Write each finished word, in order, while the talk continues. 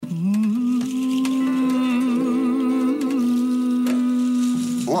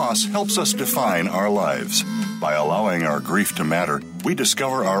loss helps us define our lives. By allowing our grief to matter, we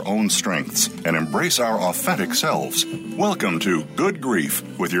discover our own strengths and embrace our authentic selves. Welcome to Good Grief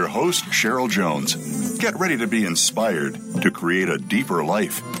with your host, Cheryl Jones. Get ready to be inspired to create a deeper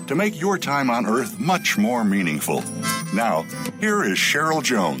life, to make your time on earth much more meaningful. Now, here is Cheryl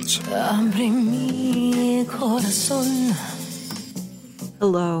Jones.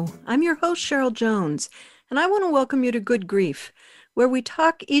 Hello, I'm your host, Cheryl Jones, and I want to welcome you to Good Grief, where we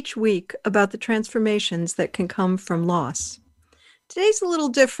talk each week about the transformations that can come from loss. Today's a little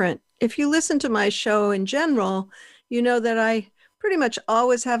different. If you listen to my show in general, you know that I pretty much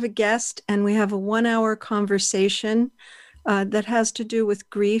always have a guest, and we have a 1-hour conversation that has to do with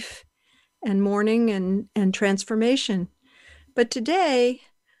grief and mourning and transformation. But today,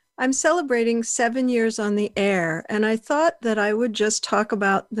 I'm celebrating 7 years on the air, and I thought that I would just talk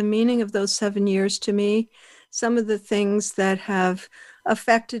about the meaning of those 7 years to me, some of the things that have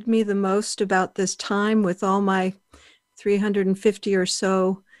affected me the most about this time with all my 350 or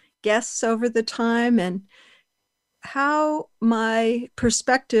so guests over the time, and how my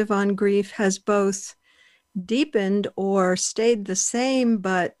perspective on grief has both deepened or stayed the same,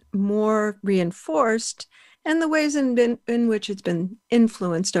 but more reinforced, and the ways in which it's been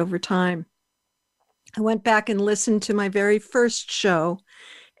influenced over time. I went back and listened to my very first show,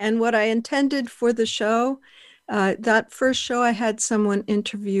 and what I intended for the show, that first show I had someone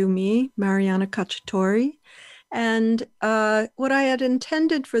interview me, Mariana Cacciatore, and what I had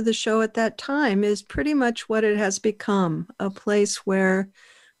intended for the show at that time is pretty much what it has become, a place where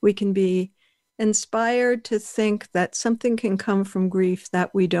we can be inspired to think that something can come from grief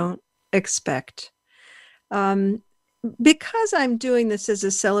that we don't expect. Because I'm doing this as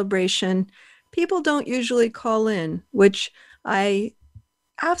a celebration, people don't usually call in, which I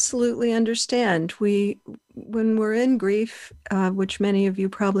absolutely understand. When we're in grief, which many of you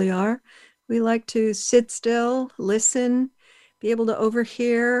probably are, we like to sit still, listen, be able to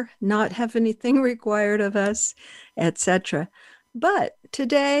overhear, not have anything required of us, etc. But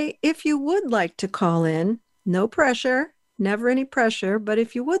today, if you would like to call in, no pressure, never any pressure, but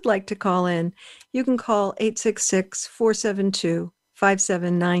if you would like to call in, you can call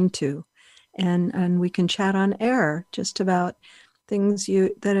 866-472-5792, and we can chat on air just about things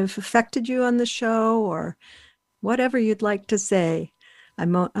that have affected you on the show or whatever you'd like to say.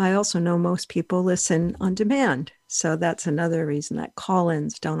 I also know most people listen on demand, so that's another reason that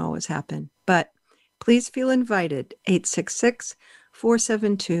call-ins don't always happen. But please feel invited,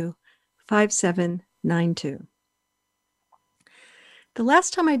 866-472-5792. The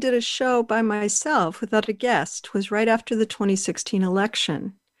last time I did a show by myself without a guest was right after the 2016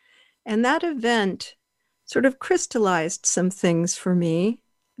 election. And that event sort of crystallized some things for me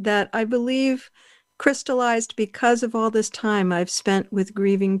that I believe crystallized because of all this time I've spent with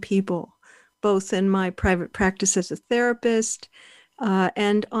grieving people, both in my private practice as a therapist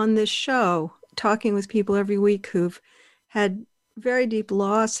and on this show, talking with people every week who've had very deep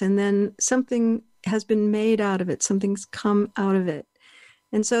loss, and then something has been made out of it, something's come out of it.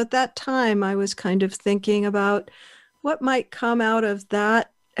 And so at that time, I was kind of thinking about what might come out of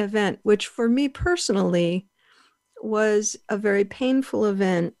that event, which for me personally was a very painful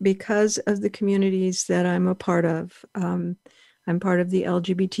event because of the communities that I'm a part of. I'm part of the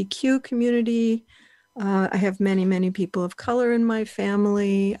LGBTQ community. I have many, many people of color in my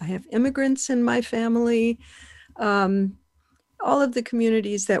family. I have immigrants in my family. All of the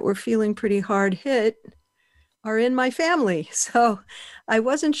communities that were feeling pretty hard hit are in my family. So I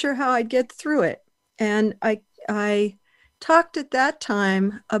wasn't sure how I'd get through it. And I talked at that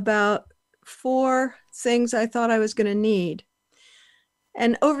time about 4 things I thought I was going to need.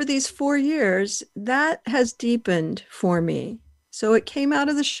 And over these 4 years, that has deepened for me. So it came out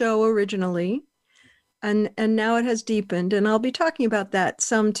of the show originally, and now it has deepened. And I'll be talking about that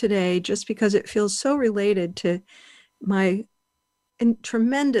some today, just because it feels so related to my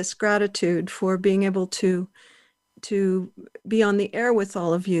tremendous gratitude for being able to be on the air with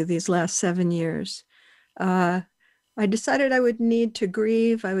all of you these last 7 years. I decided I would need to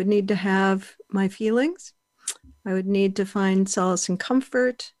grieve. I would need to have my feelings. I would need to find solace and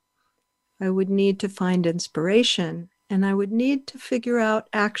comfort. I would need to find inspiration. And I would need to figure out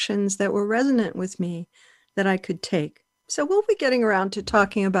actions that were resonant with me that I could take. So we'll be getting around to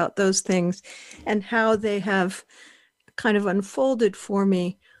talking about those things and how they have kind of unfolded for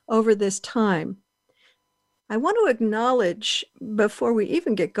me over this time. I want to acknowledge, before we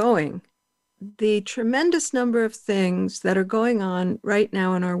even get going, the tremendous number of things that are going on right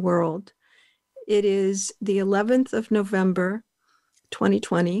now in our world. It is the 11th of November,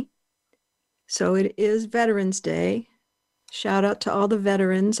 2020. So it is Veterans Day. Shout out to all the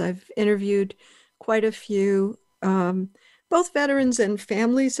veterans. I've interviewed quite a few, both veterans and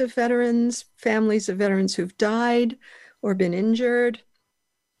families of veterans who've died or been injured.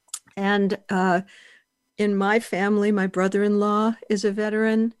 And in my family, my brother-in-law is a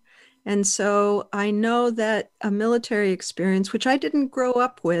veteran. And so I know that a military experience, which I didn't grow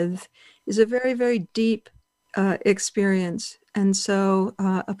up with, is a very, very deep experience. And so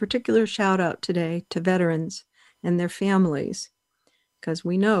a particular shout out today to veterans and their families, because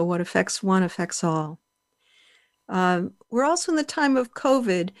we know what affects one affects all. We're also in the time of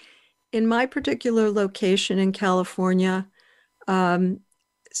COVID. In my particular location in California,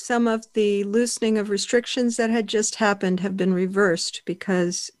 some of the loosening of restrictions that had just happened have been reversed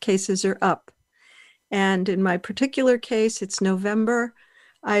because cases are up. And in my particular case, it's November.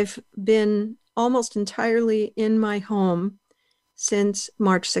 I've been almost entirely in my home since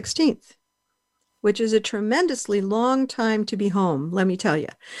March 16th, which is a tremendously long time to be home, let me tell you.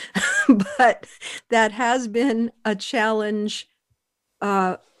 But that has been a challenge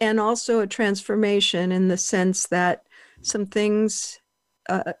and also a transformation in the sense that some things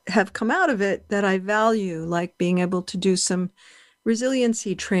have come out of it that I value, like being able to do some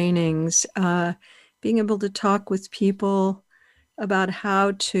resiliency trainings, being able to talk with people about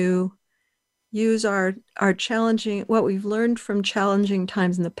how to use our challenging, what we've learned from challenging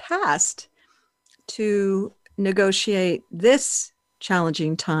times in the past to negotiate this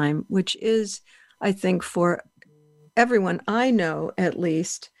challenging time, which is, I think, for everyone I know at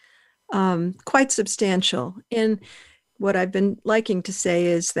least, quite substantial. In what I've been liking to say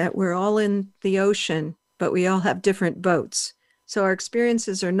is that we're all in the ocean, but we all have different boats. So our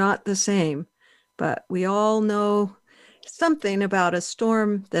experiences are not the same, but we all know something about a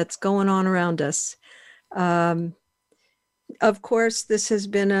storm that's going on around us. Of course, this has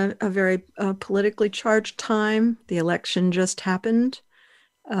been a very politically charged time. The election just happened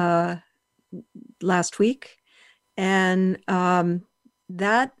last week. And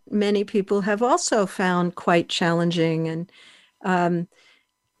that many people have also found quite challenging. And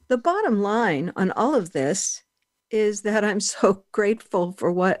the bottom line on all of this is that I'm so grateful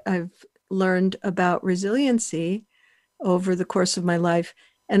for what I've learned about resiliency over the course of my life.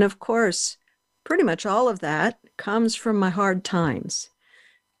 And of course, pretty much all of that comes from my hard times.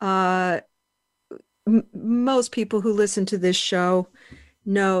 Most people who listen to this show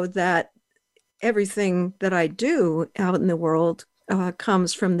know that everything that I do out in the world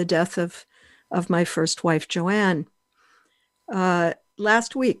comes from the death of my first wife, Joanne.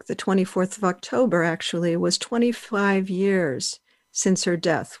 Last week, the 24th of October, actually, was 25 years since her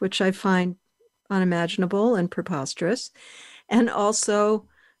death, which I find unimaginable and preposterous. And also,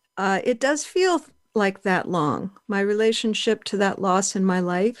 it does feel like that long. My relationship to that loss in my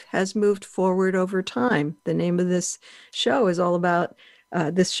life has moved forward over time. The name of this show is all about,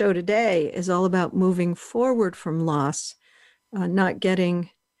 this show today is all about moving forward from loss, not getting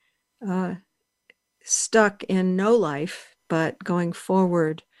stuck in no life, but going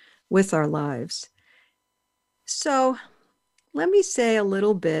forward with our lives. So let me say a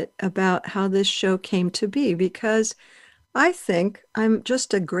little bit about how this show came to be, because I think I'm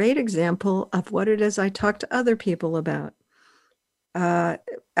just a great example of what it is I talk to other people about.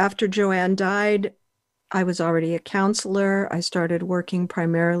 After Joanne died, I was already a counselor. I started working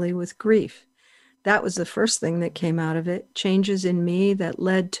primarily with grief. That was the first thing that came out of it, changes in me that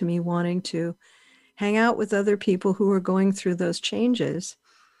led to me wanting to hang out with other people who were going through those changes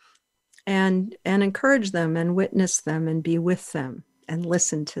and encourage them and witness them and be with them and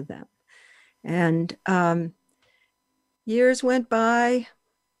listen to them. And years went by,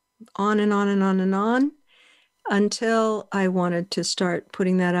 on and on and on and on, until I wanted to start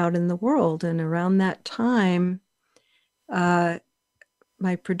putting that out in the world. And around that time,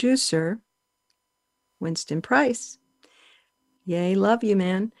 my producer, Winston Price, yay, love you,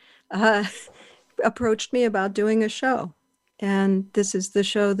 man, approached me about doing a show. And this is the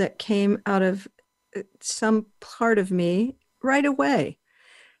show that came out of some part of me right away.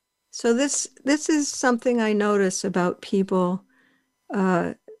 So this is something I notice about people,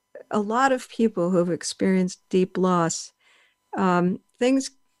 a lot of people who have experienced deep loss.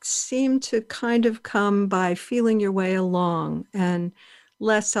 Things seem to kind of come by feeling your way along, and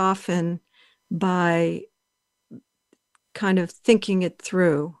less often by kind of thinking it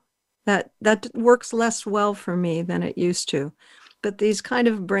through. That works less well for me than it used to. But these kind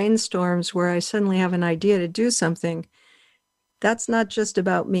of brainstorms where I suddenly have an idea to do something, that's not just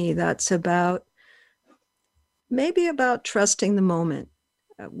about me. That's about maybe about trusting the moment,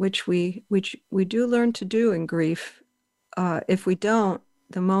 which we do learn to do in grief. If we don't,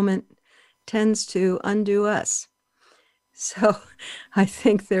 the moment tends to undo us. So I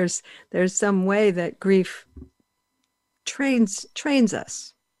think there's some way that grief trains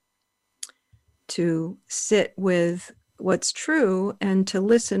us to sit with what's true and to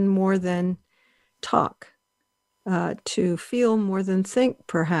listen more than talk, to feel more than think,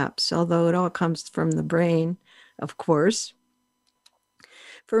 perhaps, although it all comes from the brain, of course.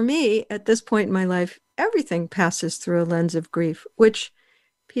 For me, at this point in my life, everything passes through a lens of grief, which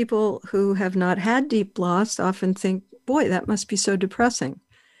people who have not had deep loss often think, boy, that must be so depressing.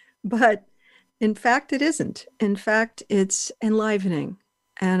 But in fact, it isn't. In fact, it's enlivening.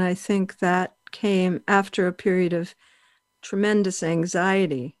 And I think that came after a period of tremendous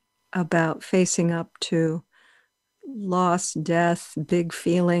anxiety about facing up to loss, death, big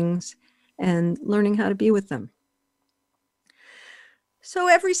feelings, and learning how to be with them. So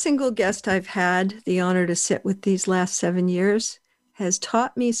every single guest I've had the honor to sit with these last 7 years has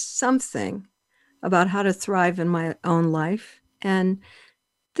taught me something about how to thrive in my own life. And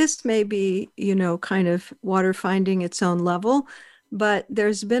this may be, kind of water finding its own level, but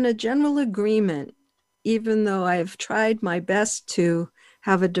there's been a general agreement, even though I've tried my best to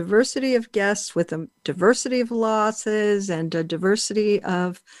have a diversity of guests with a diversity of losses and a diversity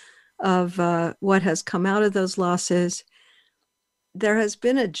of what has come out of those losses. There has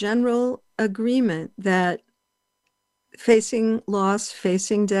been a general agreement that facing loss,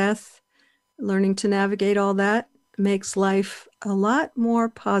 facing death, learning to navigate all that makes life a lot more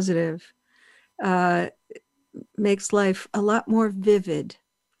positive, makes life a lot more vivid.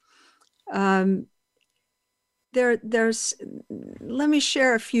 There's let me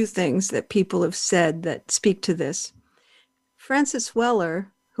share a few things that people have said that speak to this. Francis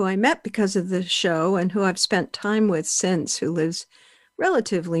Weller, who I met because of the show and who I've spent time with since, who lives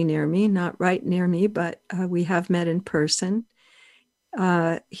relatively near me, not right near me, but we have met in person.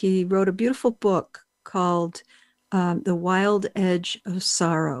 He wrote a beautiful book called The Wild Edge of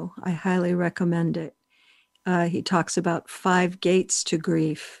Sorrow. I highly recommend it. He talks about 5 gates to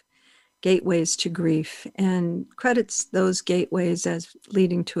grief, gateways to grief, and credits those gateways as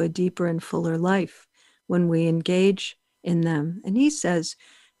leading to a deeper and fuller life when we engage in them. And he says,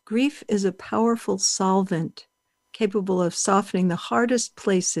 grief is a powerful solvent capable of softening the hardest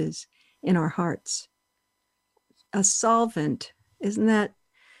places in our hearts. A solvent, isn't that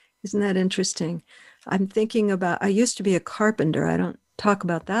interesting? I'm thinking about, I used to be a carpenter. I don't talk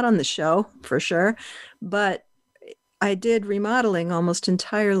about that on the show for sure, but I did remodeling almost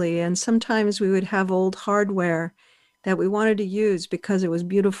entirely. And sometimes we would have old hardware that we wanted to use because it was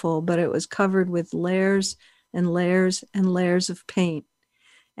beautiful, but it was covered with layers and layers and layers of paint.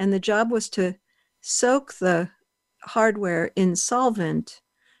 And the job was to soak the hardware in solvent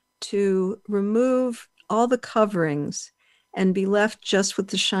to remove all the coverings and be left just with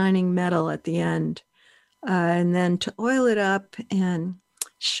the shining metal at the end. And then to oil it up and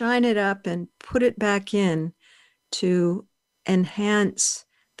shine it up and put it back in to enhance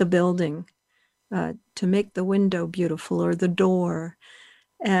the building, to make the window beautiful or the door.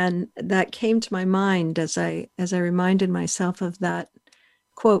 And that came to my mind as I reminded myself of that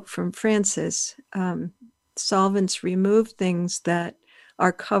quote from Francis. Solvents remove things that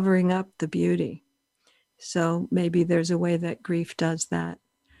are covering up the beauty. So maybe there's a way that grief does that.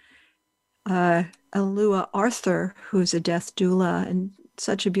 Alua Arthur, who's a death doula and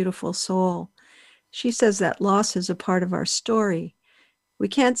such a beautiful soul, she says that loss is a part of our story. We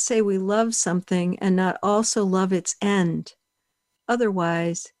can't say we love something and not also love its end.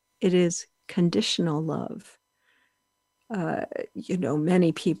 Otherwise, it is conditional love.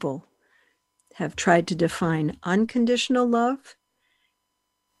 Many people have tried to define unconditional love,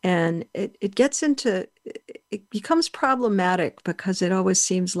 and it becomes problematic because it always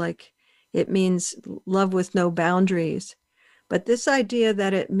seems like it means love with no boundaries. But this idea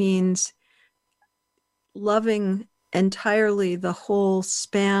that it means loving entirely the whole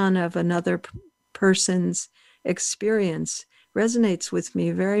span of another person's experience resonates with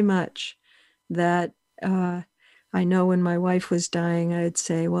me very much. That I know when my wife was dying, I'd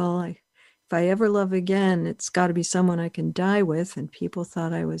say, well, if I ever love again, it's got to be someone I can die with. And people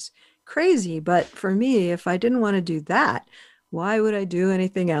thought I was crazy. But for me, if I didn't want to do that, why would I do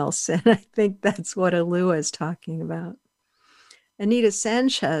anything else? And I think that's what Alua is talking about. Anita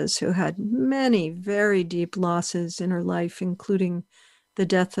Sanchez, who had many very deep losses in her life, including the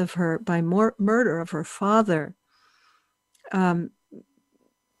death of her by murder of her father,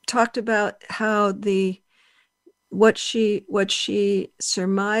 talked about how what she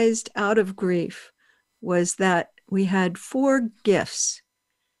surmised out of grief was that we had 4 gifts: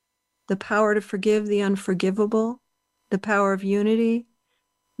 the power to forgive the unforgivable, the power of unity,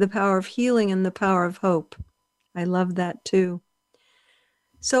 the power of healing, and the power of hope. I love that too.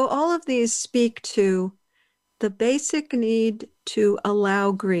 So all of these speak to the basic need to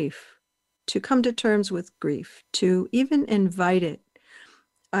allow grief, to come to terms with grief, to even invite it.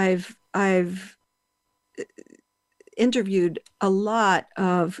 I've interviewed a lot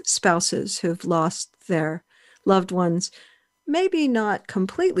of spouses who've lost their loved ones, maybe not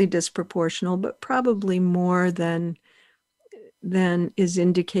completely disproportional, but probably more than is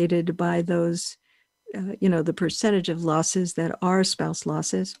indicated by those, the percentage of losses that are spouse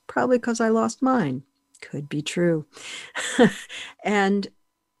losses, probably because I lost mine. Could be true. And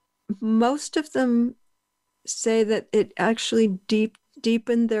most of them say that it actually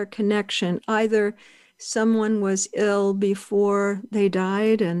deepened their connection. Either someone was ill before they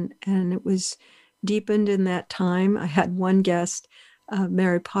died and it was deepened in that time. I had one guest,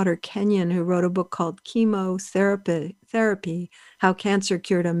 Mary Potter Kenyon, who wrote a book called Chemotherapy, How Cancer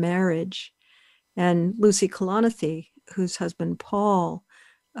Cured a Marriage. And Lucy Kalanithi, whose husband Paul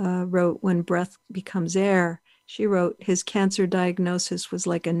wrote When Breath Becomes Air. She wrote, his cancer diagnosis was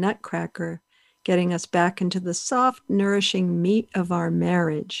like a nutcracker, getting us back into the soft, nourishing meat of our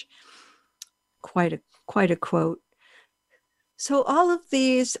marriage. Quite a quote. So all of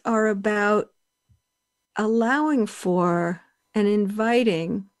these are about allowing for and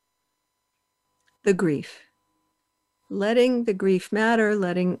inviting the grief, letting the grief matter,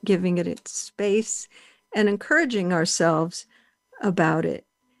 giving it its space, and encouraging ourselves about it.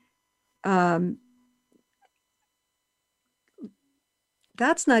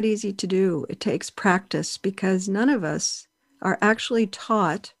 That's not easy to do. It takes practice because none of us are actually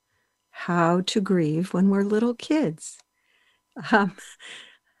taught how to grieve when we're little kids. I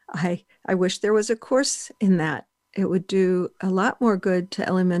wish there was a course in that. It would do a lot more good to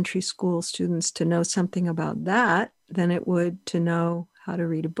elementary school students to know something about that than it would to know how to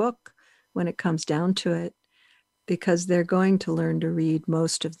read a book when it comes down to it, because they're going to learn to read,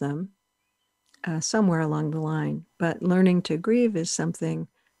 most of them, somewhere along the line. But learning to grieve is something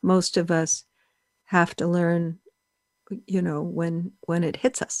most of us have to learn, when it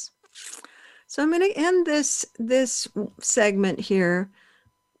hits us. So I'm going to end this segment here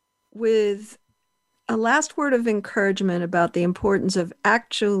with a last word of encouragement about the importance of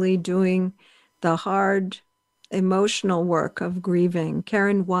actually doing the hard emotional work of grieving.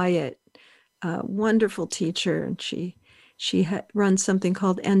 Karen Wyatt, a wonderful teacher, and she runs something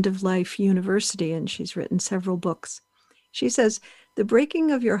called End of Life University, and she's written several books. She says, the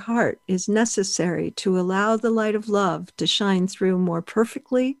breaking of your heart is necessary to allow the light of love to shine through more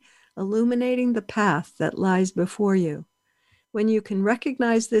perfectly, illuminating the path that lies before you. When you can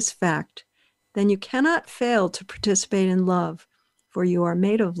recognize this fact, then you cannot fail to participate in love, for you are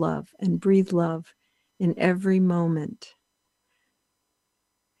made of love and breathe love in every moment.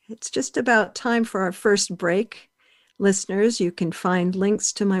 It's just about time for our first break. Listeners, you can find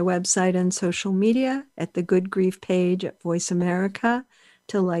links to my website and social media at the Good Grief page at Voice America,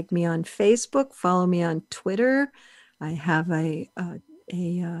 to like me on Facebook, follow me on Twitter. I have a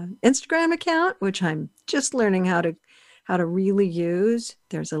Instagram account, which I'm just learning how to really use.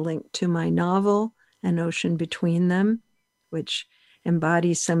 There's a link to my novel, An Ocean Between Them, which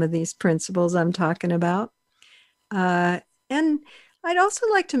embodies some of these principles I'm talking about. And I'd also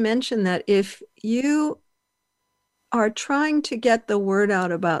like to mention that if you are trying to get the word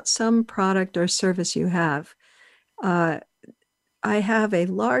out about some product or service you have, I have a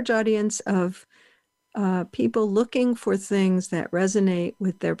large audience of people looking for things that resonate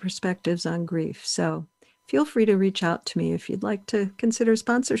with their perspectives on grief. So feel free to reach out to me if you'd like to consider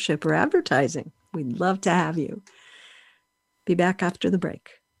sponsorship or advertising. We'd love to have you. Be back after the break.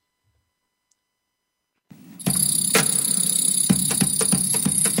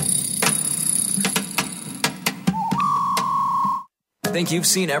 Think you've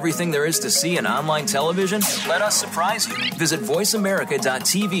seen everything there is to see in online television? Let us surprise you. Visit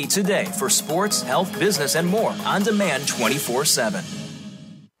voiceamerica.tv today for sports, health, business, and more on demand 24/7.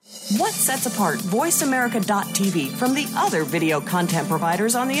 What sets apart VoiceAmerica.tv from the other video content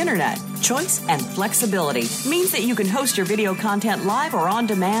providers on the internet? Choice and flexibility means that you can host your video content live or on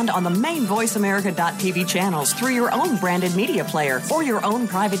demand on the main VoiceAmerica.tv channels through your own branded media player or your own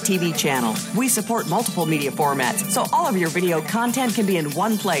private TV channel. We support multiple media formats, so all of your video content can be in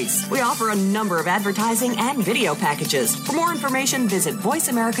one place. We offer a number of advertising and video packages. For more information, visit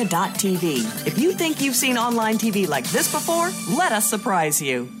VoiceAmerica.tv. If you think you've seen online TV like this before, let us surprise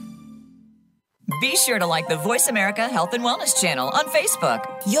you. Be sure to like the Voice America Health and Wellness channel on Facebook.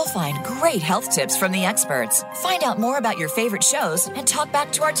 You'll find great health tips from the experts. Find out more about your favorite shows and talk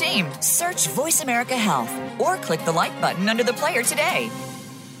back to our team. Search Voice America Health or click the like button under the player today.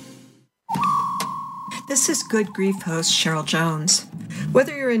 This is Good Grief host Cheryl Jones.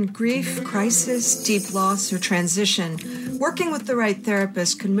 Whether you're in grief, crisis, deep loss, or transition, working with the right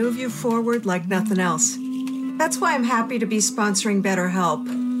therapist can move you forward like nothing else. That's why I'm happy to be sponsoring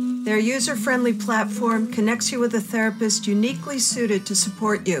BetterHelp. Their user-friendly platform connects you with a therapist uniquely suited to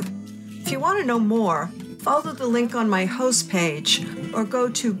support you. If you want to know more, follow the link on my host page or go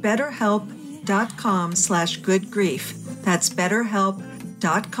to betterhelp.com/goodgrief. That's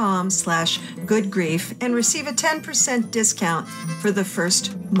betterhelp.com/goodgrief and receive a 10% discount for the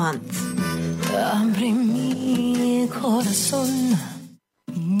first month. Abre mi corazón.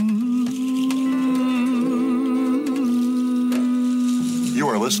 You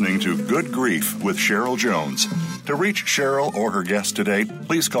are listening to Good Grief with Cheryl Jones. To reach Cheryl or her guest today,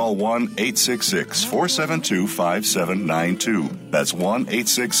 please call 1-866-472-5792. That's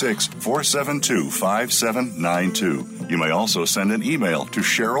 1-866-472-5792. You may also send an email to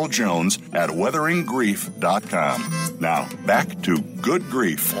CherylJones@weatheringgrief.com. Now, back to Good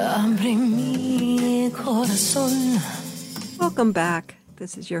Grief. Welcome back.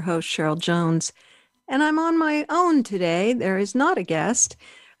 This is your host, Cheryl Jones. And I'm on my own today. There is not a guest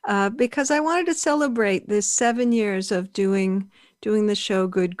because I wanted to celebrate this 7 years of doing the show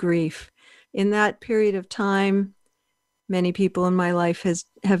Good Grief. In that period of time, many people in my life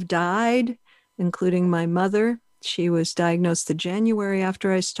have died, including my mother. She was diagnosed in January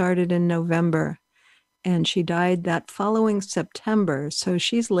after I started in November, and she died that following September. So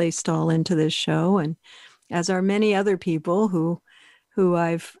she's laced all into this show, and as are many other people who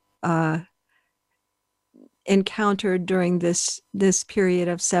I've encountered during this period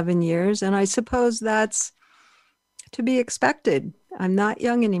of 7 years. And I suppose that's to be expected. I'm not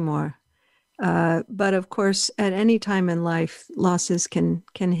young anymore. But of course, at any time in life, losses can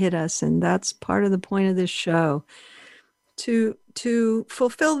hit us. And that's part of the point of this show. To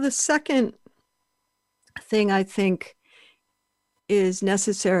fulfill the second thing I think is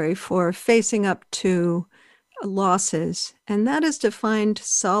necessary for facing up to losses, and that is to find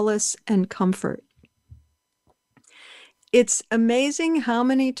solace and comfort. It's amazing how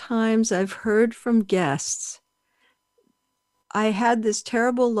many times I've heard from guests, I had this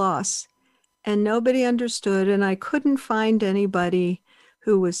terrible loss and nobody understood, and I couldn't find anybody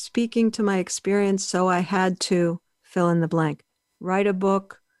who was speaking to my experience, so I had to fill in the blank. Write a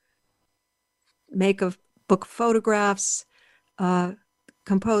book, make a book photographs,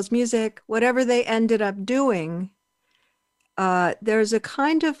 compose music, whatever they ended up doing. There's a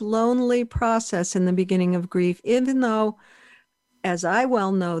kind of lonely process in the beginning of grief, even though, as I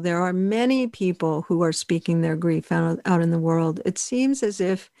well know, there are many people who are speaking their grief out in the world. It seems as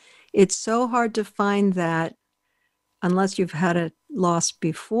if it's so hard to find that, unless you've had a loss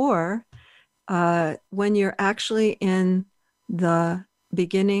before, when you're actually in the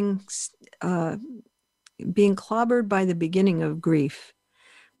beginning, being clobbered by the beginning of grief.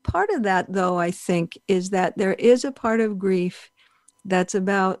 Part of that, though, I think, is that there is a part of grief that's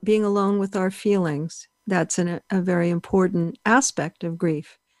about being alone with our feelings. That's a very important aspect of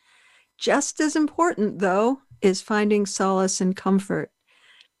grief. Just as important, though, is finding solace and comfort.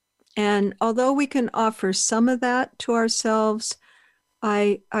 And although we can offer some of that to ourselves,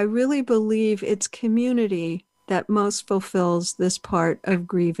 I really believe it's community that most fulfills this part of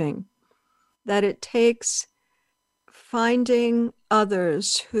grieving. That it takes finding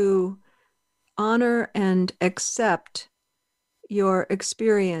others who honor and accept your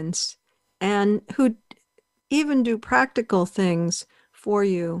experience and who even do practical things for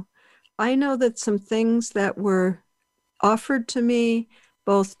you. I know that some things that were offered to me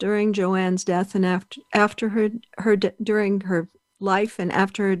both during Joanne's death and after her during her life and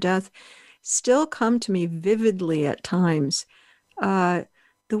after her death still come to me vividly at times.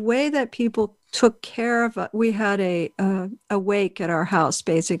 The way that people took care of, we had a wake at our house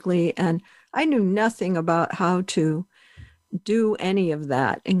basically, and I knew nothing about how to do any of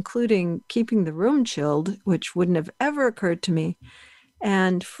that, including keeping the room chilled, which wouldn't have ever occurred to me.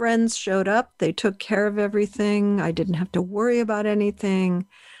 And friends showed up, they took care of everything. I didn't have to worry about anything.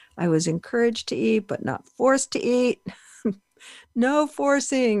 I was encouraged to eat, but not forced to eat. No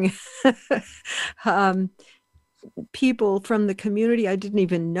forcing. People from the community I didn't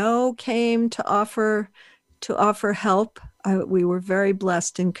even know came to offer help. We were very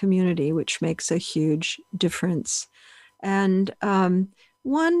blessed in community, which makes a huge difference. And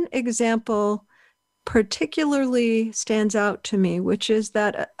one example particularly stands out to me, which is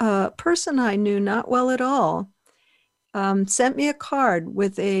that a person I knew not well at all sent me a card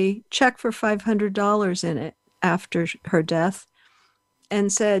with a check for $500 in it after her death,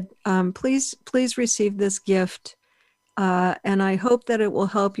 and said, please receive this gift And I hope that it will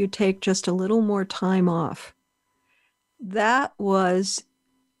help you take just a little more time off. That was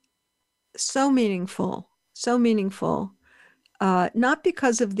so meaningful, so meaningful. Not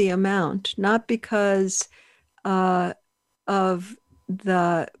because of the amount, not because of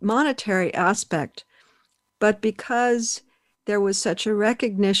the monetary aspect, but because there was such a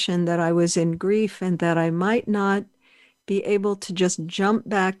recognition that I was in grief and that I might not be able to just jump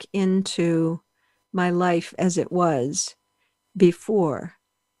back into my life as it was before.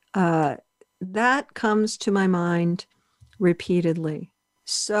 That comes to my mind repeatedly.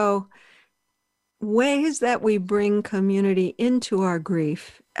 So, ways that we bring community into our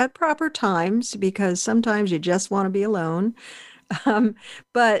grief at proper times, because sometimes you just want to be alone.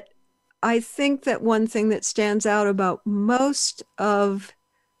 But I think that one thing that stands out about most of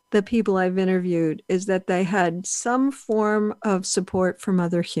the people I've interviewed is that they had some form of support from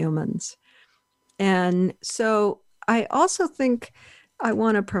other humans. And so I also think I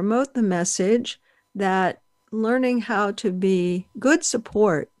want to promote the message that learning how to be good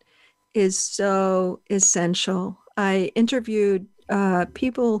support is so essential. I interviewed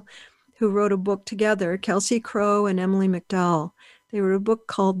people who wrote a book together, Kelsey Crowe and Emily McDowell. They wrote a book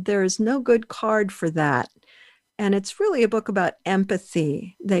called There Is No Good Card for That. And it's really a book about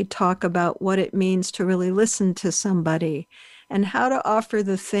empathy. They talk about what it means to really listen to somebody and how to offer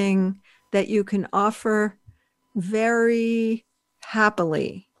the thing that you can offer very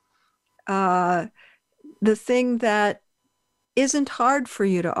happily. The thing that isn't hard for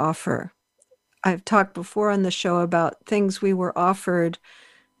you to offer. I've talked before on the show about things we were offered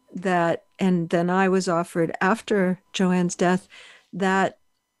that, and then I was offered after Joanne's death, that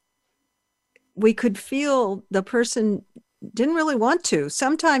we could feel the person didn't really want to.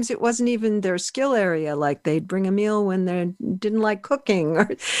 Sometimes it wasn't even their skill area, like they'd bring a meal when they didn't like cooking or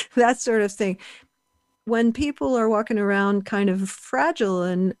that sort of thing. When people are walking around kind of fragile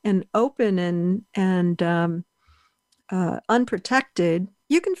and open and unprotected,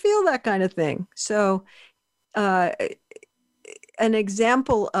 you can feel that kind of thing. So an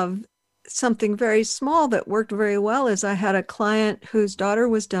example of something very small that worked very well is I had a client whose daughter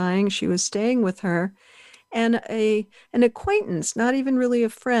was dying. She was staying with her, and an acquaintance, not even really a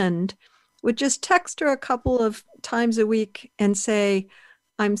friend, would just text her a couple of times a week and say,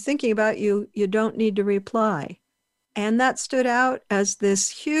 "I'm thinking about you. You don't need to reply." And that stood out as this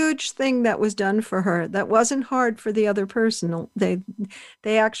huge thing that was done for her. That wasn't hard for the other person.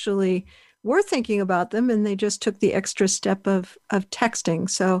 They actually were thinking about them, and they just took the extra step of texting.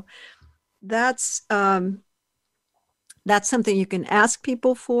 So that's something you can ask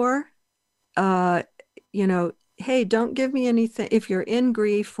people for. Hey, don't give me anything. If you're in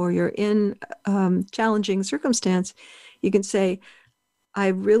grief or you're in challenging circumstance, you can say, I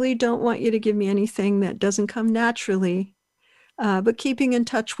really don't want you to give me anything that doesn't come naturally, but keeping in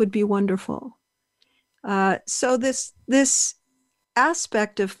touch would be wonderful. So this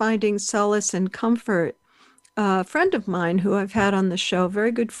aspect of finding solace and comfort, a friend of mine who I've had on the show,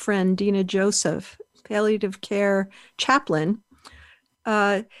 very good friend, Dina Joseph, palliative care chaplain,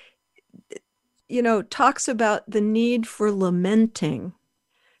 talks about the need for lamenting.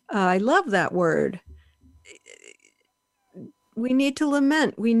 I love that word. We need to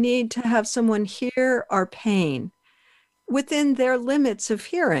lament. We need to have someone hear our pain within their limits of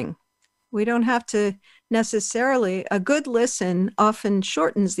hearing. We don't have to necessarily, a good listen often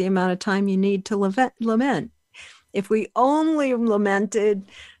shortens the amount of time you need to lament. If we only lamented,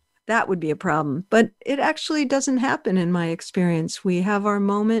 that would be a problem. But it actually doesn't happen in my experience. We have our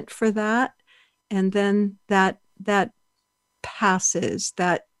moment for that, and then that passes,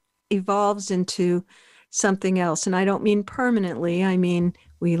 that evolves into something else. And I don't mean permanently. I mean,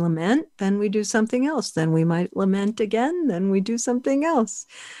 we lament, then we do something else. Then we might lament again, then we do something else.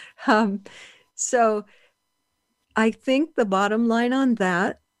 So I think the bottom line on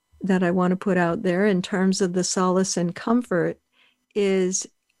that I want to put out there in terms of the solace and comfort is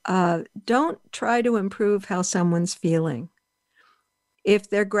don't try to improve how someone's feeling. If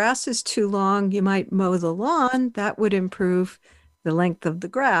their grass is too long, you might mow the lawn. That would improve the length of the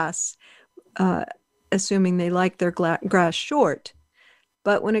grass, assuming they like their grass short.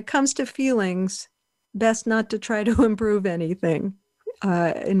 But when it comes to feelings, best not to try to improve anything,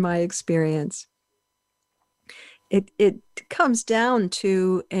 in my experience. It comes down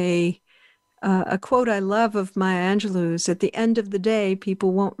to a quote I love of Maya Angelou's: at the end of the day,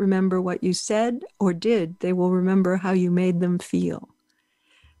 people won't remember what you said or did. They will remember how you made them feel.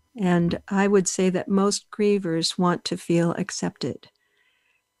 And I would say that most grievers want to feel accepted,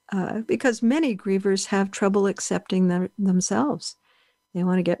 because many grievers have trouble accepting themselves. They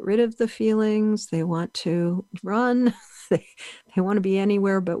want to get rid of the feelings. They want to run. they, they want to be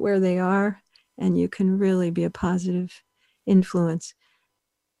anywhere but where they are. And you can really be a positive influence.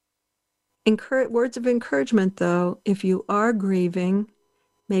 Words of encouragement, though, if you are grieving,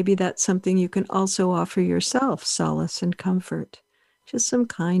 maybe that's something you can also offer yourself, solace and comfort, just some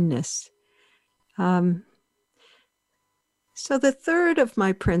kindness. So the third of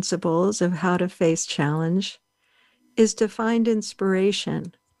my principles of how to face challenge is to find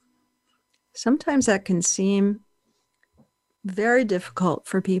inspiration. Sometimes that can seem very difficult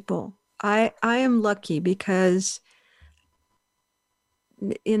for people. I am lucky because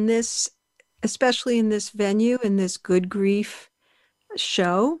in this, especially in this venue, in this Good Grief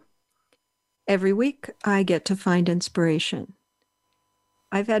show, every week I get to find inspiration.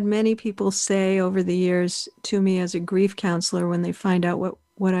 I've had many people say over the years to me as a grief counselor when they find out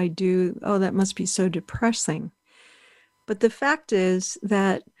what I do, oh, that must be so depressing. But the fact is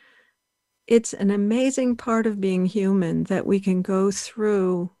that it's an amazing part of being human that we can go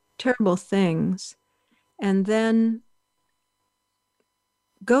through terrible things and then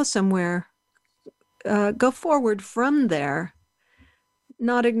go somewhere, go forward from there,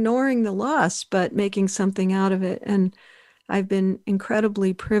 not ignoring the loss, but making something out of it. And I've been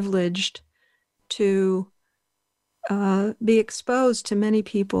incredibly privileged to be exposed to many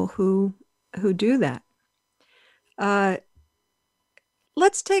people who do that.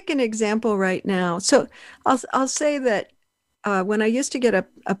 Let's take an example right now. So I'll say that when I used to get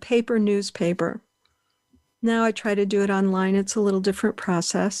a paper newspaper, now I try to do it online. It's a little different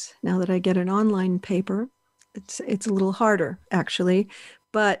process. Now that I get an online paper, it's a little harder actually.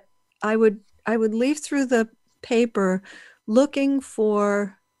 But I would leaf through the paper looking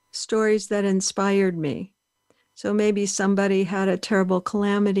for stories that inspired me. So maybe somebody had a terrible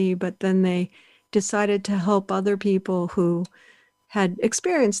calamity, but then they decided to help other people who had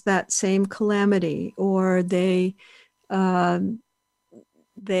experienced that same calamity, or they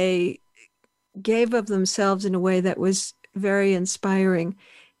gave of themselves in a way that was very inspiring.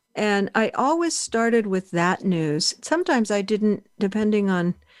 And I always started with that news. Sometimes I didn't, depending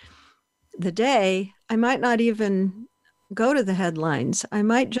on the day, I might not even go to the headlines. I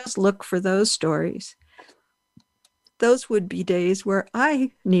might just look for those stories. Those would be days where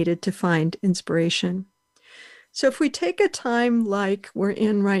I needed to find inspiration. So if we take a time like we're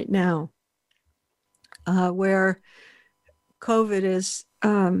in right now, where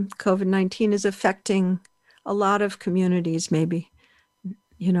COVID-19 is affecting a lot of communities, maybe,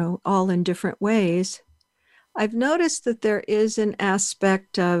 all in different ways, I've noticed that there is an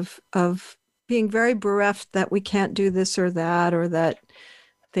aspect of being very bereft that we can't do this or that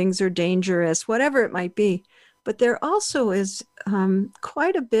things are dangerous, whatever it might be. But there also is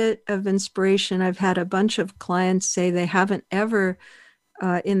quite a bit of inspiration. I've had a bunch of clients say they haven't ever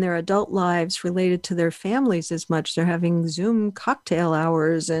in their adult lives related to their families as much. They're having Zoom cocktail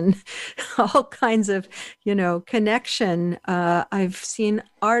hours and all kinds of, connection. I've seen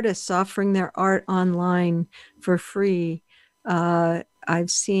artists offering their art online for free. I've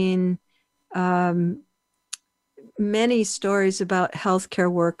seen many stories about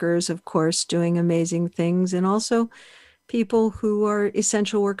healthcare workers, of course, doing amazing things, and also people who are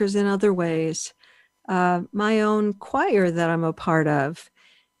essential workers in other ways. My own choir that I'm a part of,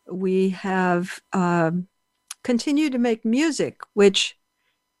 we have continued to make music, which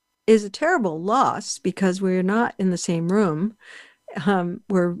is a terrible loss because we're not in the same room.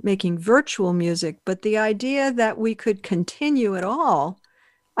 We're making virtual music, but the idea that we could continue at all,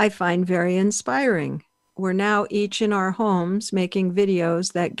 I find very inspiring. We're now each in our homes making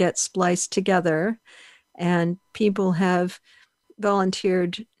videos that get spliced together, and people have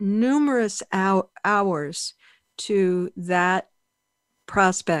volunteered numerous hours to that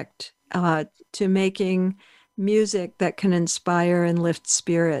prospect, to making music that can inspire and lift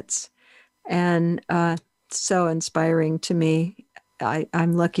spirits. And so inspiring to me.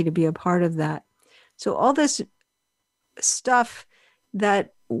 I'm lucky to be a part of that. So all this stuff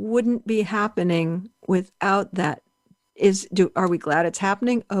that wouldn't be happening without that are we glad it's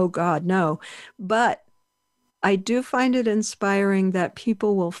happening? Oh God, no. But I do find it inspiring that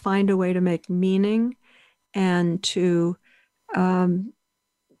people will find a way to make meaning and to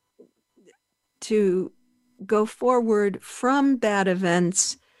go forward from bad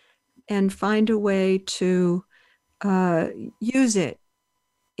events and find a way to use it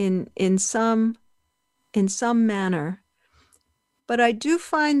in some manner. But I do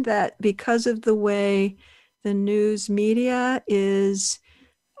find that because of the way the news media is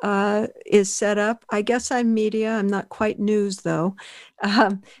is set up. I guess I'm media. I'm not quite news, though.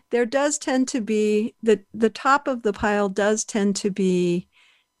 There does tend to be, the top of the pile does tend to be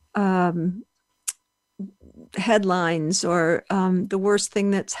headlines or the worst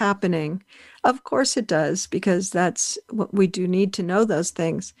thing that's happening. Of course it does, because that's what we do, need to know those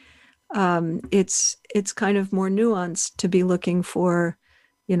things. It's kind of more nuanced to be looking for,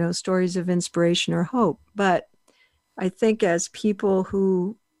 stories of inspiration or hope. But I think as people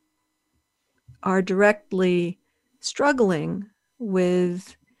who are directly struggling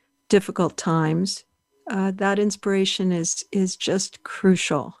with difficult times, that inspiration is just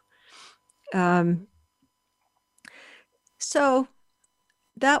crucial. So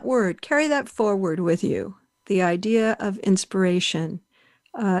that word, carry that forward with you, the idea of inspiration.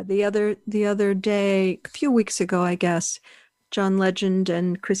 The other day, a few weeks ago, I guess, John Legend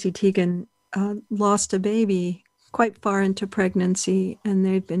and Chrissy Teigen lost a baby quite far into pregnancy, and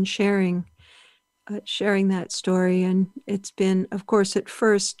they've been sharing that story. And it's been, of course, at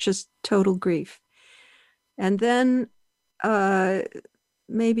first just total grief. And then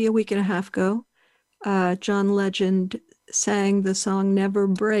maybe a week and a half ago, John Legend sang the song Never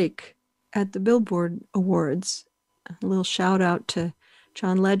Break at the Billboard Awards. A little shout out to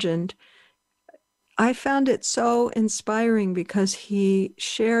John Legend. I found it so inspiring because he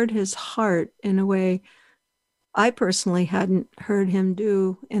shared his heart in a way I personally hadn't heard him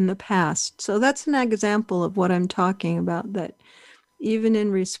do in the past. So that's an example of what I'm talking about, that even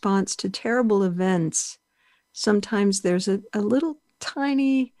in response to terrible events, sometimes there's a little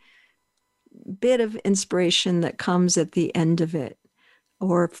tiny bit of inspiration that comes at the end of it,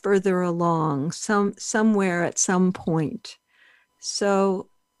 or further along, somewhere at some point. So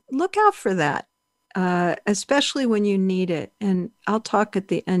look out for that, especially when you need it. And I'll talk at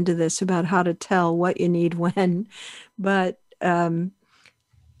the end of this about how to tell what you need when. But I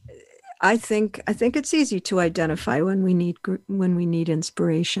think it's easy to identify when we need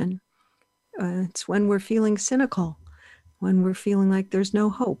inspiration. It's when we're feeling cynical, when we're feeling like there's no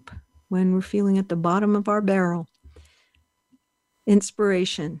hope, when we're feeling at the bottom of our barrel.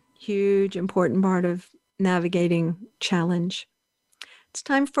 Inspiration, huge, important part of navigating challenge. It's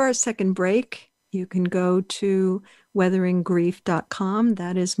time for a second break. You can go to weatheringgrief.com.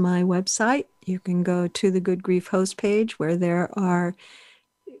 That is my website. You can go to the Good Grief host page, where there are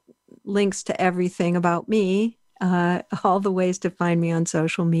links to everything about me, all the ways to find me on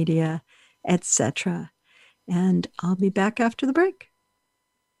social media, etc. And I'll be back after the break.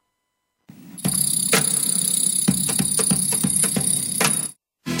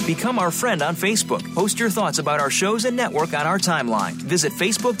 Become our friend on Facebook. Post your thoughts about our shows and network on our timeline. Visit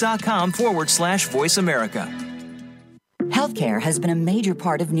facebook.com/Voice America. Healthcare has been a major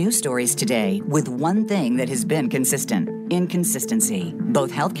part of news stories today, with one thing that has been consistent: inconsistency.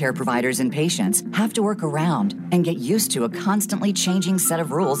 Both healthcare providers and patients have to work around and get used to a constantly changing set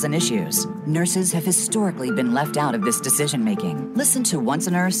of rules and issues. Nurses have historically been left out of this decision-making. Listen to Once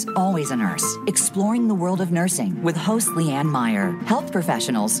a Nurse, Always a Nurse, Exploring the World of Nursing with host Leanne Meyer. Health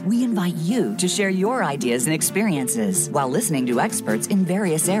professionals, we invite you to share your ideas and experiences while listening to experts in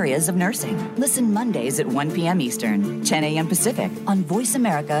various areas of nursing. Listen Mondays at 1 p.m. Eastern, 10 a.m. Pacific on Voice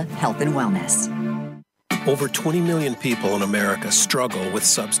America Health and Wellness. Over 20 million people in America struggle with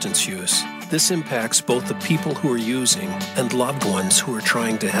substance use. This impacts both the people who are using and loved ones who are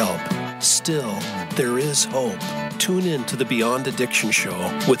trying to help. Still, there is hope. Tune in to the Beyond Addiction Show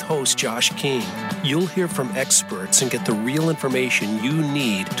with host Josh King. You'll hear from experts and get the real information you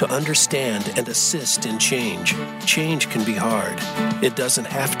need to understand and assist in change. Change can be hard. It doesn't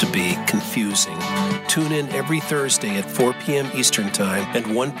have to be confusing. Tune in every Thursday at 4 p.m. Eastern Time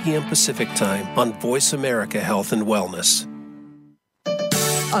and 1 p.m. Pacific Time on Voice America Health and Wellness.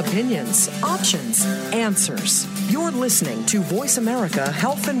 Opinions, options, answers. You're listening to Voice America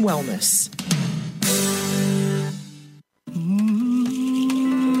Health and Wellness.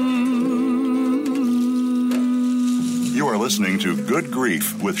 You are listening to Good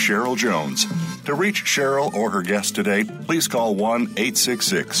Grief with Cheryl Jones. To reach Cheryl or her guest today, please call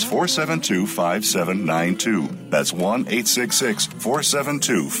 1-866-472-5792. That's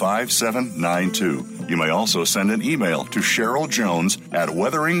 1-866-472-5792. You may also send an email to Cheryl Jones at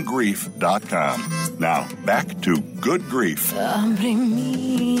weatheringgrief.com. Now, back to Good Grief.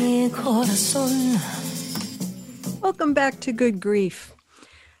 Welcome back to Good Grief.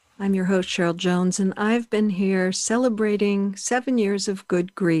 I'm your host, Cheryl Jones, and I've been here celebrating 7 years of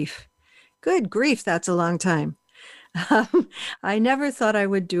Good Grief. Good grief, that's a long time. I never thought I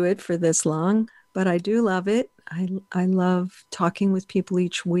would do it for this long, but I do love it. I love talking with people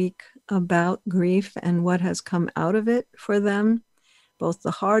each week about grief and what has come out of it for them, both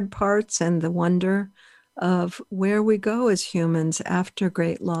the hard parts and the wonder of where we go as humans after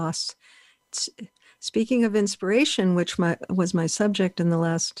great loss. Speaking of inspiration, which was my subject in the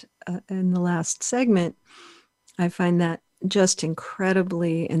last segment, I find that just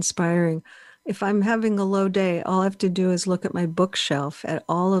incredibly inspiring. If I'm having a low day, all I have to do is look at my bookshelf at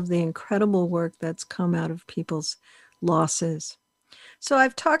all of the incredible work that's come out of people's losses. So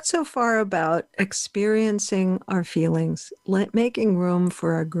I've talked so far about experiencing our feelings, making room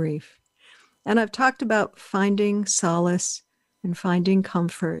for our grief. And I've talked about finding solace and finding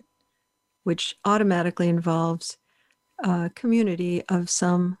comfort, which automatically involves a community of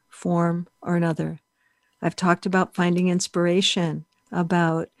some form or another. I've talked about finding inspiration,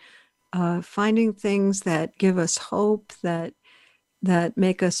 about finding things that give us hope, that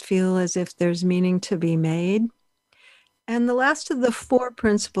make us feel as if there's meaning to be made. And the last of the 4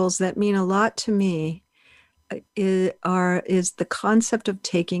 principles that mean a lot to me is the concept of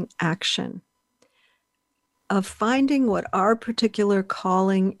taking action, of finding what our particular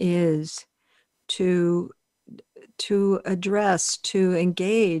calling is to address, to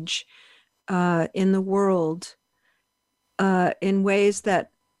engage in the world in ways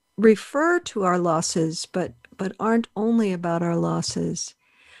that refer to our losses, but aren't only about our losses.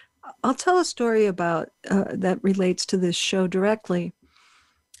 I'll tell a story about that relates to this show directly.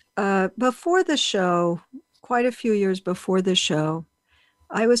 Before the show, quite a few years before the show,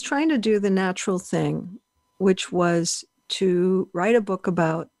 I was trying to do the natural thing, which was to write a book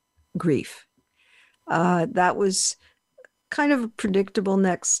about grief. That was kind of a predictable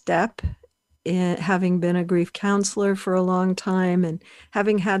next step, in having been a grief counselor for a long time and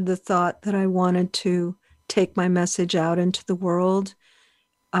having had the thought that I wanted to take my message out into the world.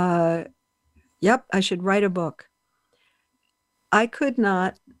 Yep, I should write a book. I could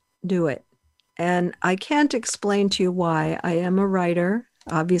not do it. And I can't explain to you why. I am a writer.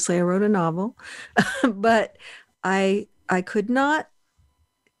 Obviously, I wrote a novel, but I could not.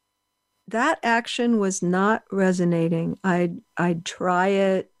 That action was not resonating. I'd try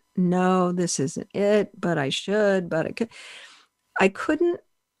it. No, this isn't it, but I should, but I could. I couldn't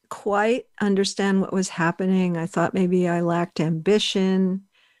quite understand what was happening. I thought maybe I lacked ambition,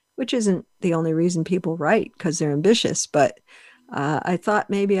 which isn't the only reason people write, because they're ambitious, but I thought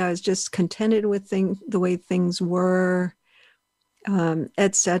maybe I was just contented with the way things were,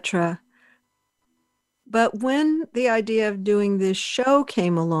 etc. But when the idea of doing this show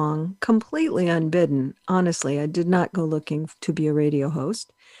came along, completely unbidden, honestly, I did not go looking to be a radio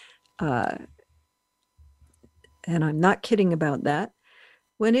host. And I'm not kidding about that.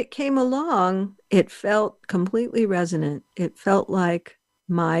 When it came along, it felt completely resonant. It felt like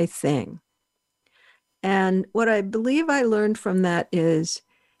my thing. And what I believe I learned from that is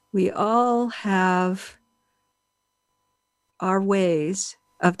we all have our ways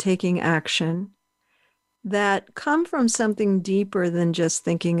of taking action that come from something deeper than just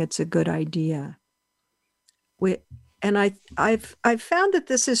thinking it's a good idea. I've found that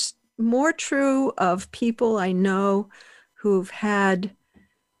this is more true of people I know who've had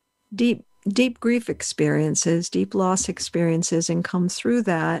deep grief experiences, deep loss experiences, and come through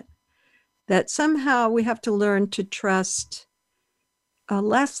that somehow we have to learn to trust a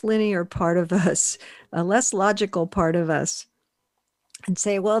less linear part of us, a less logical part of us, and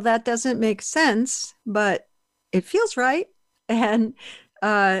say, well, that doesn't make sense, but it feels right. And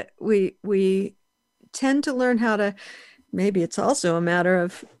we tend to learn how to, maybe it's also a matter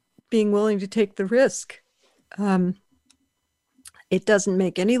of being willing to take the risk. It doesn't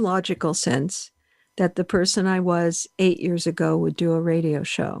make any logical sense that the person I was 8 years ago would do a radio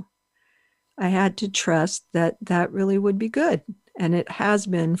show. I had to trust that that really would be good. And it has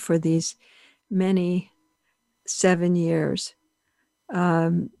been for these many 7 years.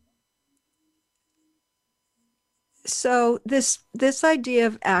 So this idea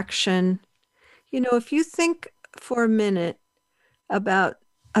of action, if you think for a minute about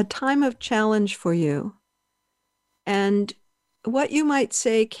a time of challenge for you and what you might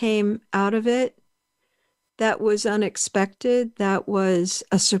say came out of it that was unexpected, that was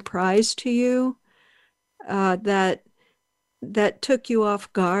a surprise to you, that took you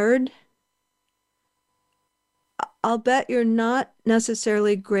off guard, I'll bet you're not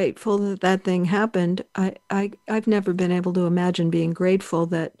necessarily grateful that that thing happened. I've never been able to imagine being grateful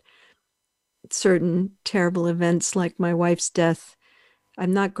that certain terrible events like my wife's death,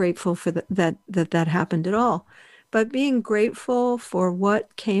 I'm not grateful for that happened at all. But being grateful for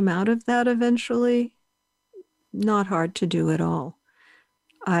what came out of that eventually, not hard to do at all.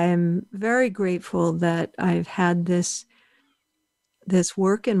 I'm very grateful that I've had this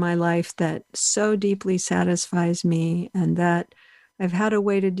work in my life that so deeply satisfies me and that I've had a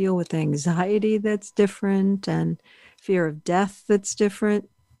way to deal with anxiety that's different and fear of death that's different.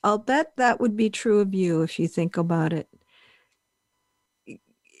 I'll bet that would be true of you if you think about it.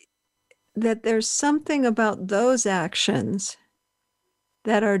 That there's something about those actions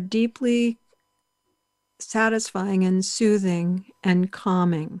that are deeply satisfying and soothing and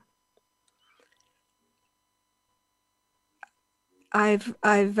calming. I've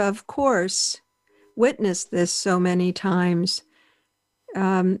of course witnessed this so many times,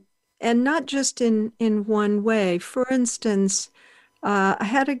 and not just in one way. For instance, I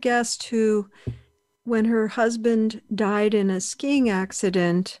had a guest who, when her husband died in a skiing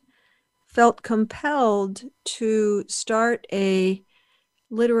accident, felt compelled to start a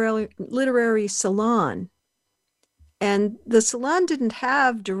literary salon. And the salon didn't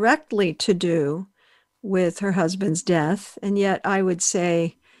have directly to do with her husband's death. And yet I would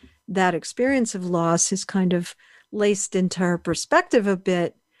say that experience of loss is kind of laced into her perspective a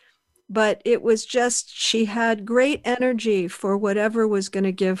bit. But it was just, she had great energy for whatever was going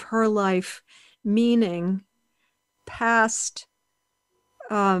to give her life meaning past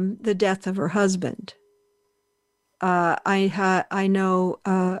the death of her husband. I know,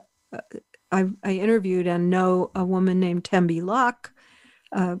 I interviewed and know a woman named Tembi Locke,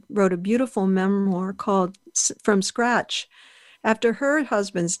 wrote a beautiful memoir called From Scratch. After her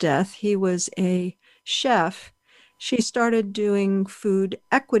husband's death, he was a chef. She started doing food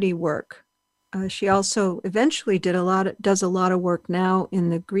equity work. She also eventually does a lot of work now in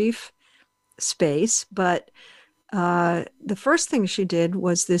the grief space, but the first thing she did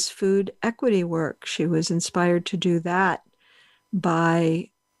was this food equity work. She was inspired to do that by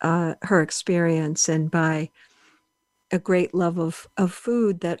her experience and by a great love of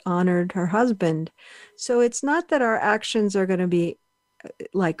food that honored her husband. So it's not that our actions are going to be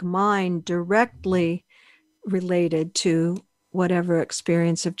like mine, directly related to whatever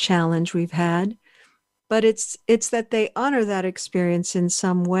experience of challenge we've had, but it's that they honor that experience in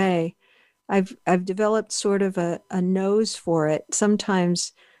some way. I've developed sort of a nose for it.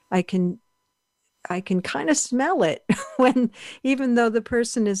 Sometimes I can kind of smell it when, even though the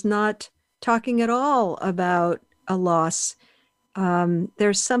person is not talking at all about a loss,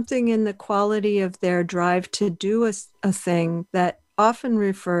 there's something in the quality of their drive to do a thing that often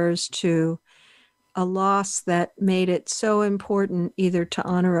refers to a loss that made it so important either to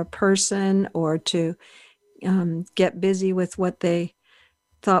honor a person or to get busy with what they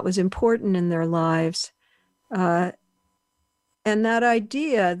thought was important in their lives. And that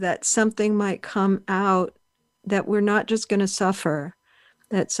idea that something might come out, that we're not just going to suffer,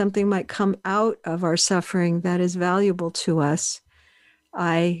 that something might come out of our suffering that is valuable to us.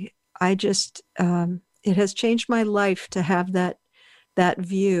 I just, it has changed my life to have that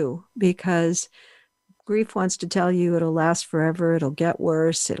view, because grief wants to tell you it'll last forever, it'll get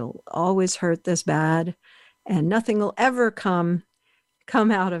worse, it'll always hurt this bad, and nothing will ever come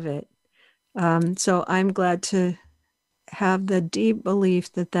out of it. So I'm glad to have the deep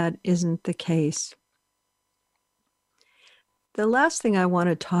belief that that isn't the case. The last thing I want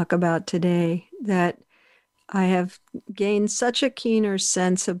to talk about today that I have gained such a keener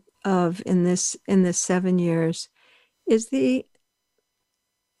sense of in this 7 years is the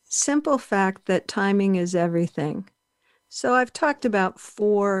simple fact that timing is everything. So I've talked about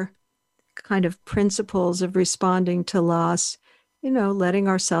 4 kind of principles of responding to loss. Letting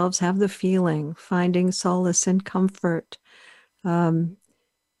ourselves have the feeling, finding solace and comfort, finding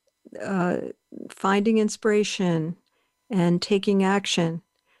inspiration, and taking action.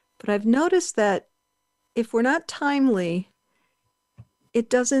 But I've noticed that if we're not timely, it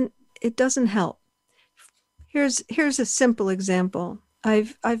doesn't help. Here's a simple example.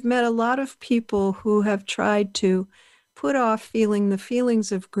 I've met a lot of people who have tried to put off feeling the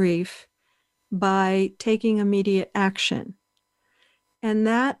feelings of grief by taking immediate action. And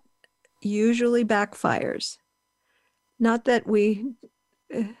that usually backfires. Not that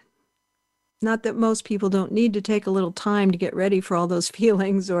most people don't need to take a little time to get ready for all those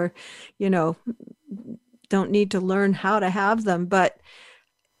feelings, or, don't need to learn how to have them, but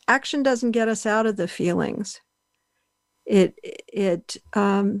action doesn't get us out of the feelings. It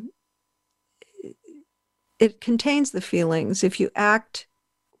contains the feelings. If you act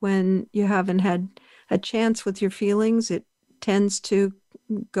when you haven't had a chance with your feelings, it tends to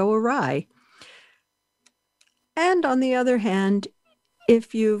go awry. And on the other hand,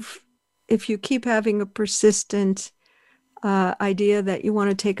 if you keep having a persistent idea that you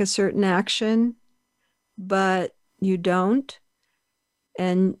want to take a certain action, but you don't,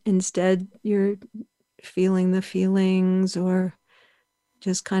 and instead you're feeling the feelings or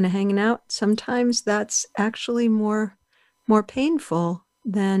just kind of hanging out, sometimes that's actually more more painful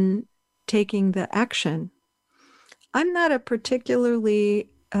than taking the action. I'm not a particularly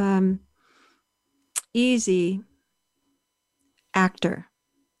easy actor.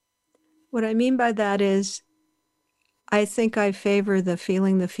 What I mean by that is I think I favor the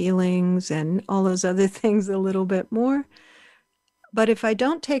feeling the feelings and all those other things a little bit more. But if I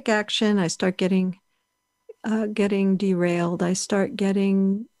don't take action, I start getting derailed. I start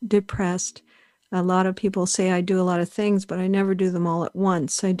getting depressed. A lot of people say I do a lot of things, but I never do them all at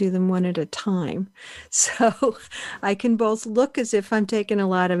once. I do them one at a time. So I can both look as if I'm taking a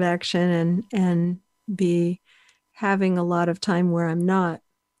lot of action and be having a lot of time where I'm not.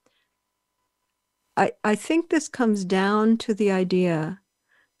 I think this comes down to the idea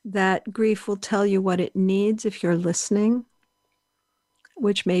that grief will tell you what it needs if you're listening,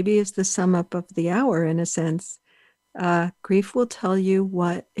 which maybe is the sum up of the hour in a sense. Grief will tell you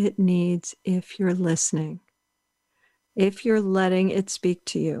what it needs if you're listening, if you're letting it speak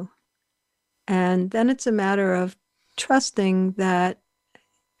to you. And then it's a matter of trusting that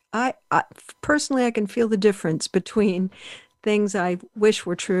I personally, I can feel the difference between things I wish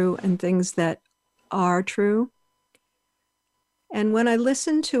were true and things that are true. And when I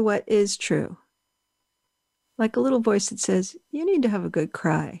listen to what is true, like a little voice that says, you need to have a good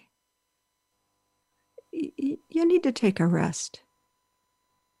cry. You need to take a rest.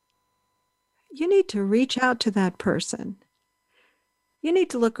 You need to reach out to that person. You need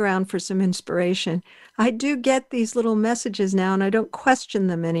to look around for some inspiration. I do get these little messages now, and I don't question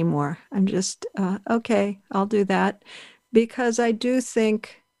them anymore. I'm just, okay, I'll do that. Because I do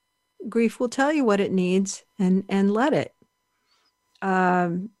think grief will tell you what it needs, and let it.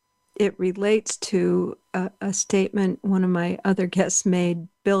 It relates to a statement one of my other guests made,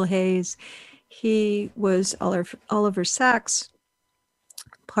 Bill Hayes. He was Oliver Sacks'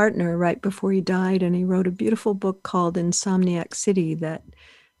 partner right before he died, and he wrote a beautiful book called Insomniac City that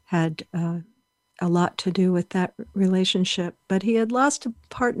had a lot to do with that relationship. But he had lost a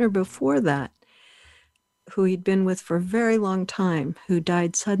partner before that, who he'd been with for a very long time, who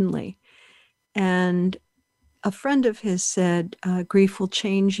died suddenly. And a friend of his said, grief will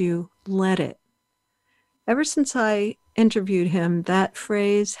change you, let it. Ever since I interviewed him, that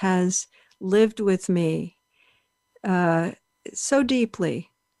phrase has lived with me so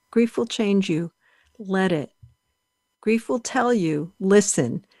deeply. Grief will change you, let it. Grief will tell you,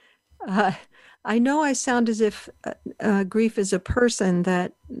 listen. I know I sound as if grief is a person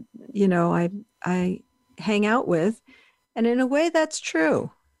that, I hang out with. And in a way, that's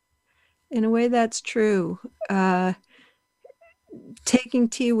true. Taking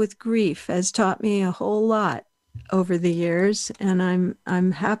tea with grief has taught me a whole lot over the years, and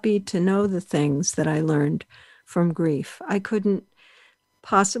I'm happy to know the things that I learned from grief. I couldn't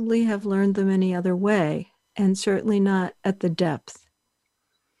possibly have learned them any other way, and certainly not at the depth.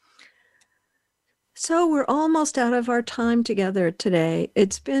 So we're almost out of our time together today.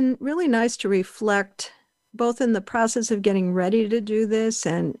 It's been really nice to reflect, both in the process of getting ready to do this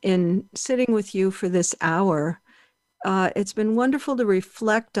and in sitting with you for this hour. It's been wonderful to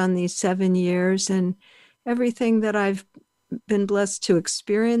reflect on these 7 years and everything that I've been blessed to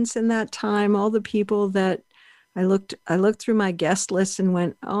experience in that time, all the people that I looked through my guest list and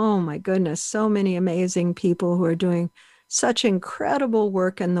went, oh my goodness, so many amazing people who are doing such incredible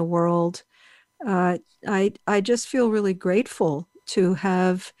work in the world. I just feel really grateful to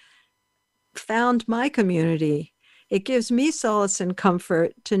have found my community. It gives me solace and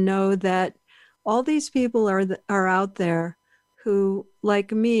comfort to know that all these people are out there who,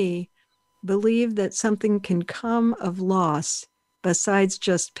 like me, believe that something can come of loss besides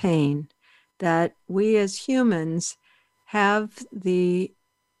just pain, that we as humans have the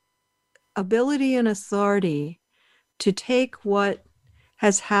ability and authority to take what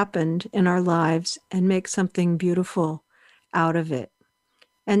has happened in our lives and make something beautiful out of it,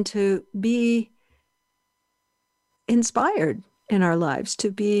 and to be inspired in our lives,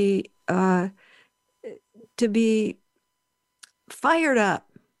 to be fired up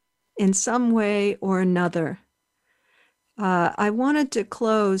in some way or another. I wanted to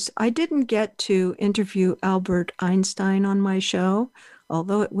close. I didn't get to interview Albert Einstein on my show,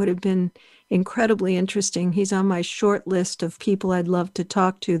 although it would have been incredibly interesting. He's on my short list of people I'd love to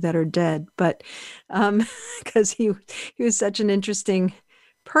talk to that are dead, but because he was such an interesting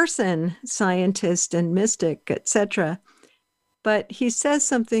person, scientist and mystic, etc. But he says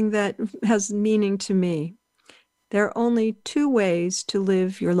something that has meaning to me. There are only two ways to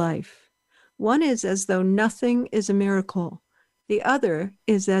live your life. One is as though nothing is a miracle. The other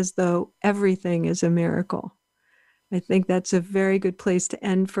is as though everything is a miracle. I think that's a very good place to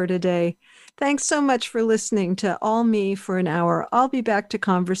end for today. Thanks so much for listening to All Me for an hour. I'll be back to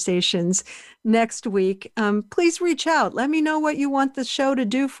conversations next week. Please reach out. Let me know what you want the show to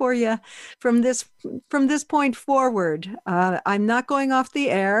do for you from this point forward. I'm not going off the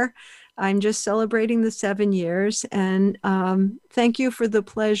air. I'm just celebrating the 7 years. And thank you for the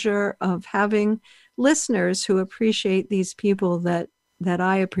pleasure of having listeners who appreciate these people that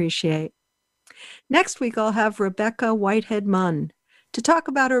I appreciate. Next week, I'll have Rebecca Whitehead-Munn to talk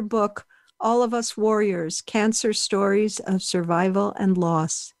about her book, All of Us Warriors, Cancer Stories of Survival and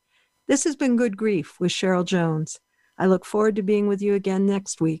Loss. This has been Good Grief with Cheryl Jones. I look forward to being with you again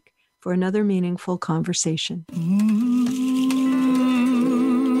next week for another meaningful conversation.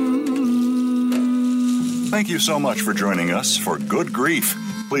 Thank you so much for joining us for Good Grief.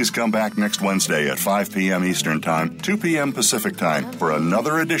 Please come back next Wednesday at 5 p.m. Eastern Time, 2 p.m. Pacific Time for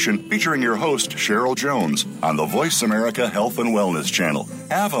another edition featuring your host, Cheryl Jones, on the Voice America Health and Wellness Channel.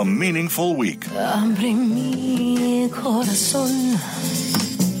 Have a meaningful week. Abre mi corazón.